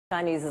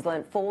Sky News has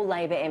learnt 4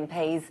 Labor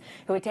MPs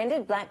who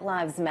attended Black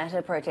Lives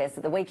Matter protests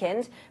at the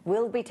weekend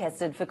will be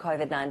tested for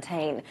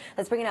COVID-19.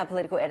 Let's bring in our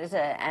political editor,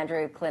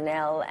 Andrew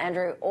Clennell.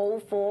 Andrew, all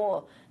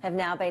 4 have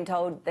now been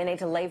told they need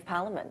to leave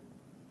Parliament.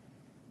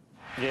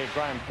 Yeah,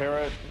 Graham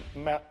Perrett,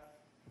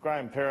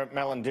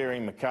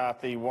 Malarndirri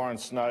McCarthy, Warren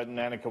Snowdon,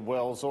 Anika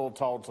Wells, all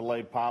told to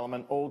leave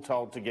Parliament, all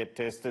told to get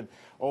tested,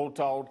 all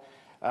told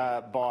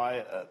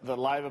by the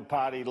Labor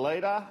Party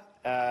leader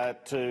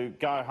to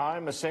go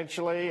home,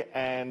 essentially,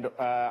 and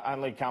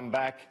only come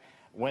back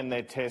when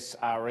their tests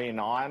are in.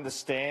 I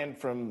understand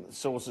from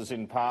sources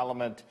in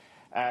Parliament,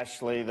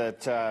 Ashley,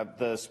 that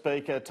the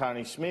Speaker,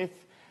 Tony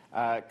Smith,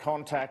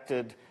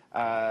 contacted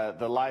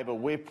the Labor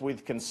whip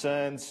with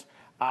concerns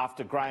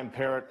after Graham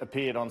Perrett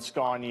appeared on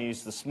Sky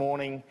News this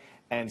morning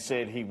and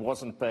said he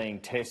wasn't being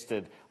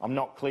tested. I'm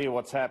not clear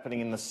what's happening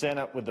in the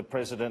Senate with the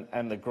President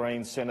and the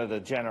Greens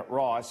Senator Janet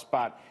Rice,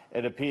 but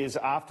it appears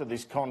after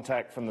this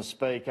contact from the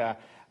Speaker,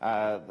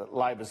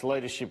 Labor's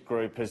leadership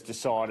group has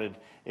decided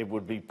it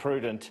would be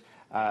prudent,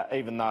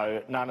 even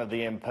though none of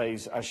the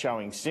MPs are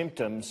showing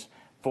symptoms,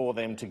 for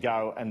them to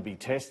go and be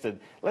tested.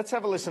 Let's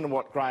have a listen to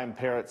what Graham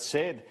Perrett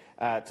said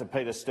to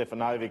Peter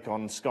Stefanovic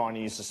on Sky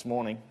News this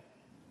morning.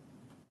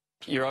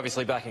 You're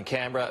obviously back in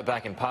Canberra,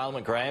 back in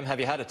Parliament, Graham. Have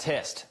you had a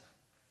test?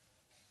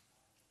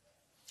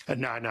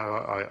 No,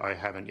 I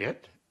haven't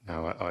yet.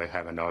 No, I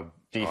haven't.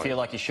 Do you feel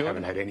like you should? I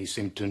haven't had any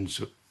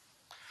symptoms.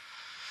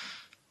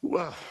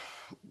 Well,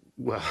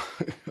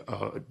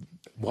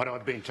 what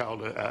I've been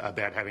told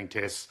about having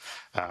tests,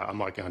 I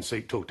might go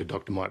and talk to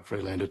Dr. Mike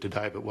Freelander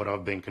today, but what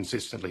I've been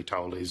consistently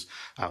told is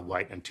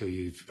wait until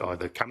you've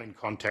either come in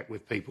contact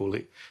with people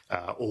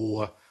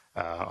or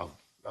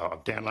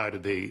I've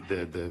downloaded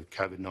the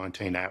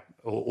COVID-19 app,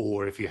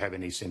 or if you have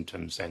any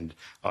symptoms, and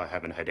I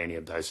haven't had any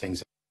of those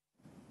things.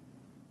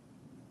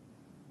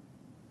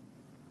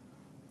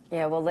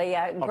 Yeah, well,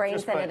 the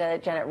Greens Senator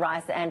Janet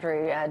Rice,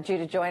 Andrew, due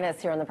to join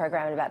us here on the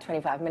program in about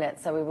 25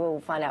 minutes, so we will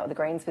find out what the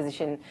Greens'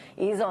 position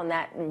is on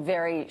that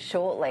very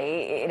shortly.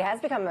 It has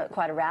become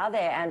quite a row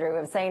there, Andrew.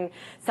 We've seen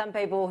some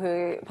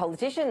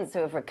politicians who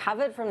have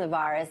recovered from the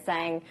virus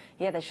saying,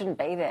 yeah, they shouldn't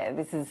be there.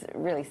 This is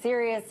really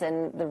serious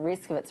and the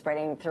risk of it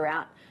spreading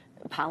throughout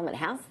Parliament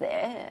House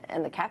there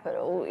and the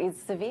capital is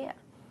severe.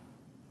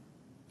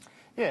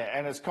 Yeah,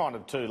 and it's kind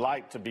of too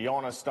late, to be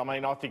honest. I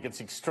mean, I think it's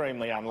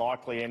extremely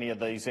unlikely any of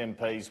these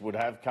MPs would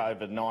have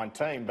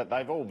COVID-19, but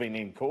they've all been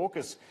in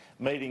caucus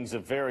meetings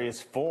of various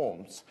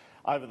forms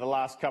over the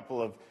last couple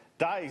of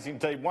days.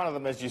 Indeed, one of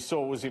them, as you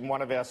saw, was in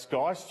one of our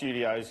Sky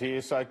studios here,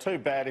 so too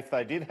bad if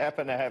they did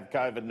happen to have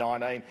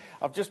COVID-19.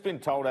 I've just been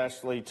told,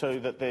 Ashley,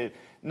 too, that there's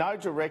no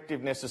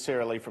directive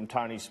necessarily from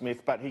Tony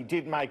Smith, but he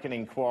did make an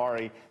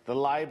inquiry. The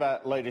Labor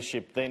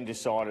leadership then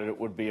decided it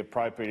would be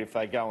appropriate if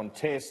they go and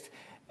test.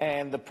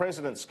 And the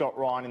President, Scott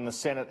Ryan, in the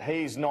Senate,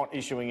 he's not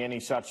issuing any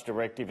such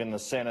directive in the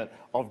Senate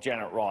of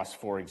Janet Rice,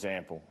 for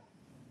example.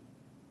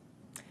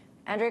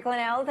 Andrew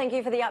Clennell, thank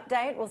you for the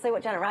update. We'll see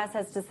what Janet Rice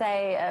has to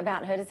say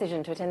about her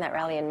decision to attend that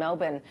rally in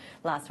Melbourne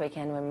last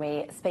weekend when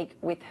we speak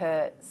with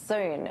her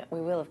soon.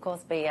 We will, of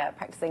course, be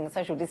practising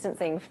social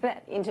distancing for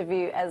that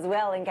interview as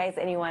well, in case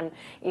anyone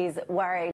is worried.